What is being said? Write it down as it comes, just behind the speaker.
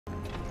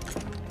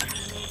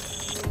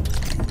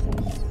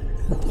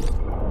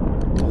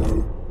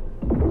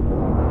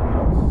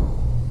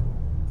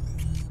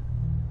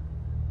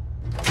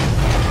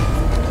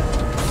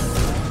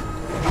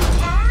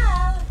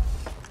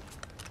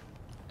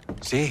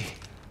See,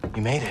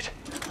 you made it.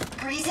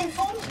 Grease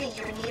informed me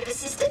you're in need of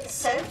assistance,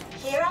 so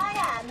here I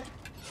am.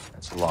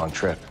 That's a long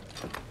trip.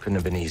 Couldn't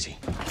have been easy.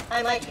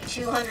 I might be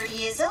 200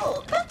 years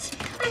old, but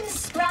I'm as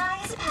spry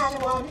as a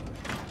Padawan.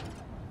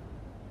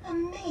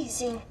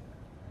 Amazing.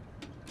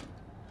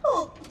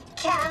 Oh,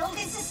 Cal,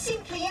 this is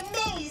simply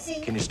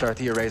amazing. Can you start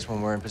the arrays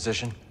when we're in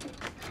position?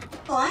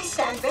 Oh, I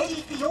stand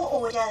ready for your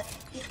order.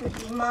 It would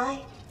be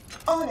my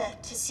honor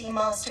to see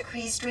Master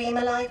Kree's dream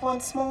alive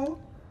once more.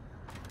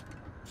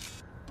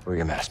 We're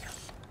your master.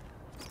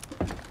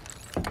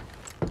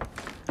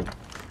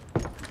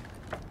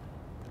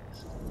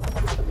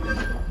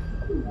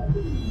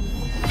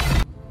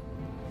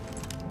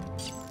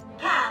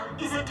 Cal,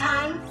 is it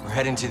time? We're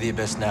heading to the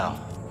Abyss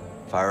now.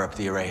 Fire up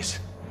the arrays.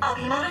 I'll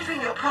be monitoring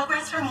your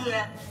progress from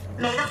here.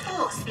 May the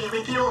Force be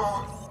with you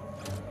all.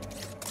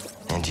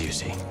 And you,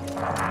 Z.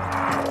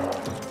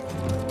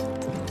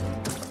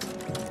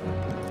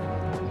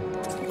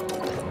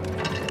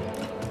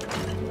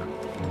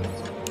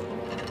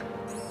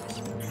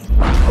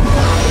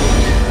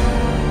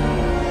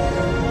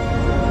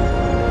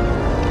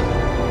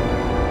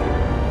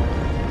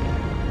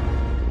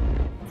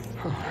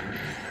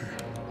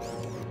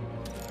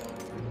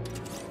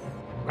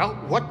 Well,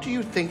 what do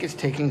you think is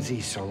taking Z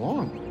so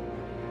long?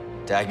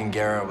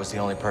 Dagan was the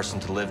only person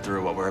to live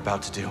through what we're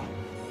about to do.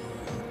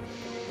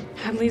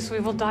 At least we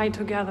will die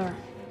together.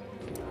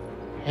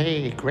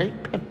 Hey,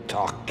 great pep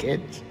talk,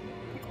 kids.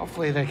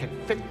 Hopefully they can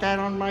fit that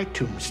on my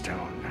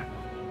tombstone.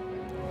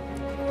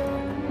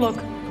 Look.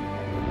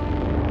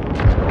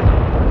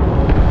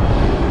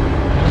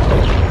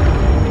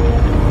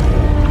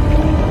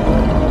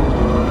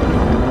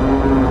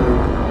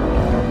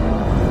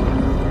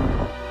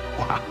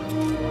 Wow.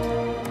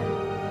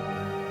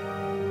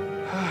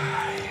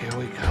 Here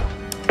we go.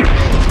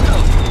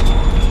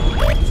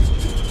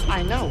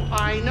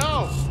 I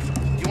know.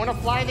 You want to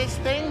fly this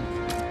thing?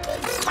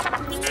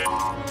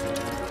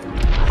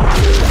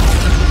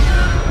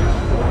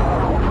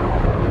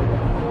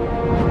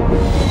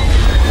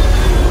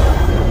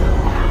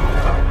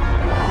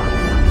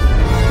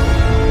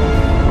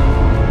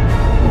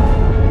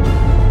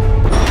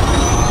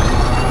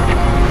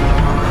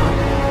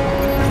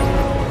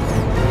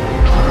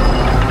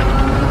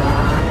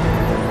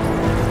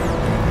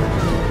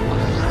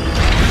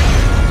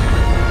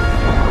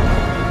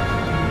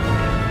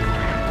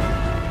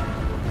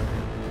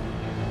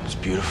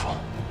 Beautiful.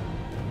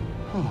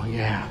 Oh,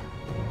 yeah.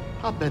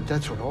 I'll bet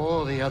that's what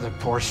all the other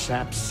poor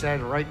saps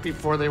said right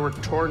before they were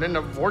torn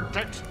into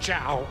Vortex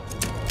Chow.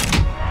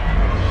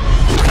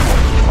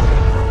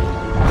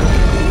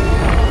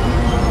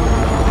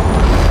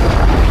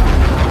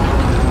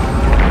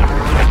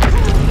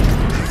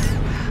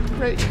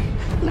 Great.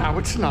 Now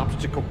it's an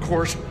obstacle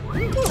course.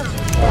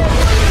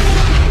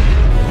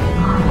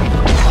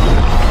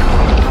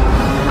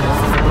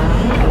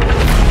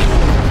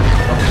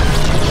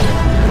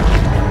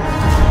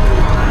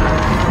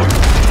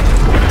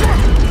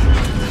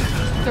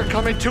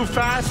 Coming too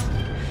fast?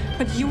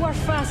 But you are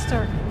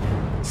faster.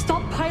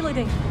 Stop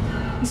piloting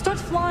and start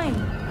flying.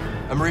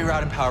 I'm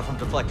rerouting power from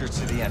deflectors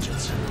to the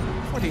engines.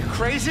 What, are you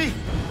crazy?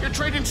 You're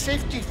trading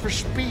safety for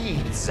speed.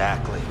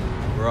 Exactly.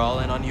 We're all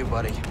in on you,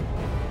 buddy.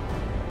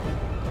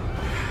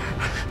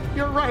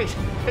 You're right.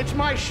 It's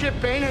my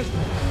ship, ain't it?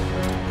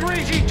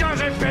 Greasy does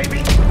it,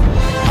 baby!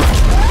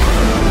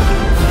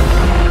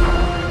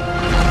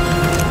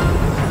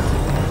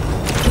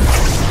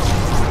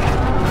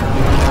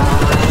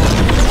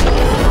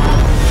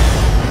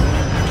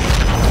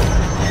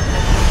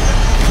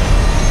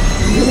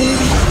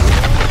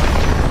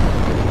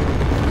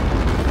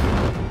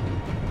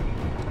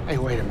 Hey,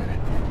 wait a minute.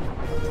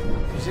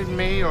 Is it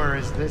me, or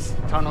is this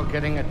tunnel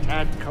getting a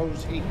tad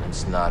cozy?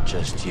 It's not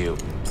just you.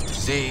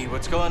 Z,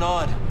 what's going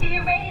on? The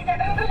arrays are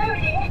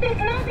overloading. There's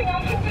nothing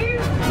I can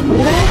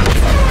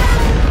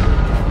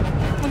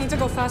do. We need to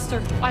go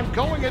faster. I'm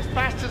going as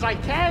fast as I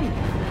can.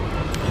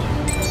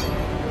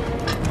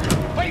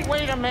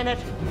 Wait a minute.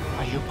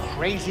 Are you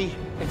crazy?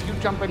 If you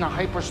jump into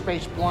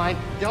hyperspace blind,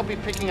 they'll be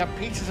picking up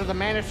pieces of the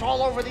Mantis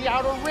all over the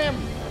outer rim.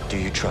 Do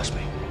you trust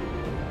me?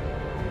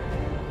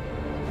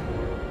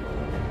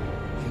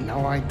 You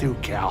know I do,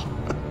 Cal.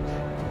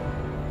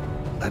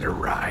 Let her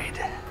ride.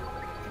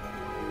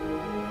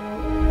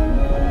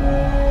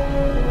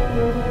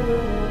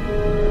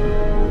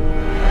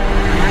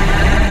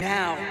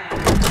 Now.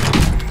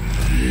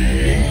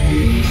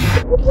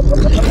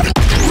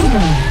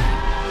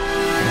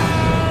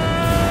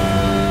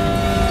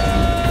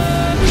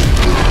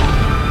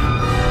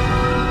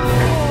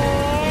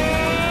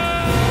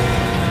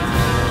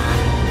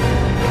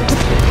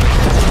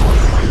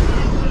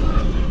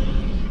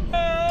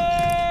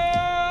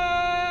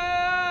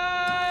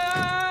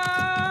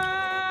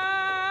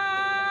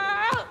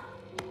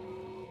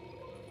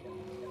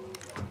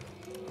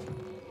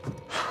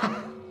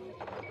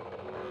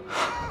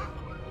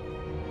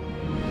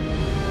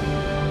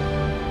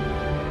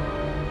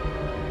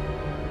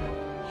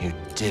 You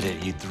did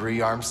it, you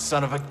three-armed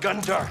son of a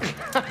Gundar!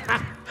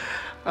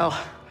 Well,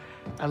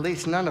 at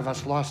least none of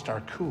us lost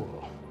our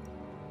cool.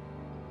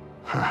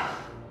 Huh.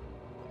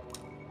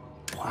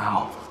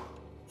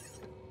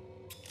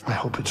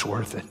 hope it's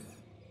worth it.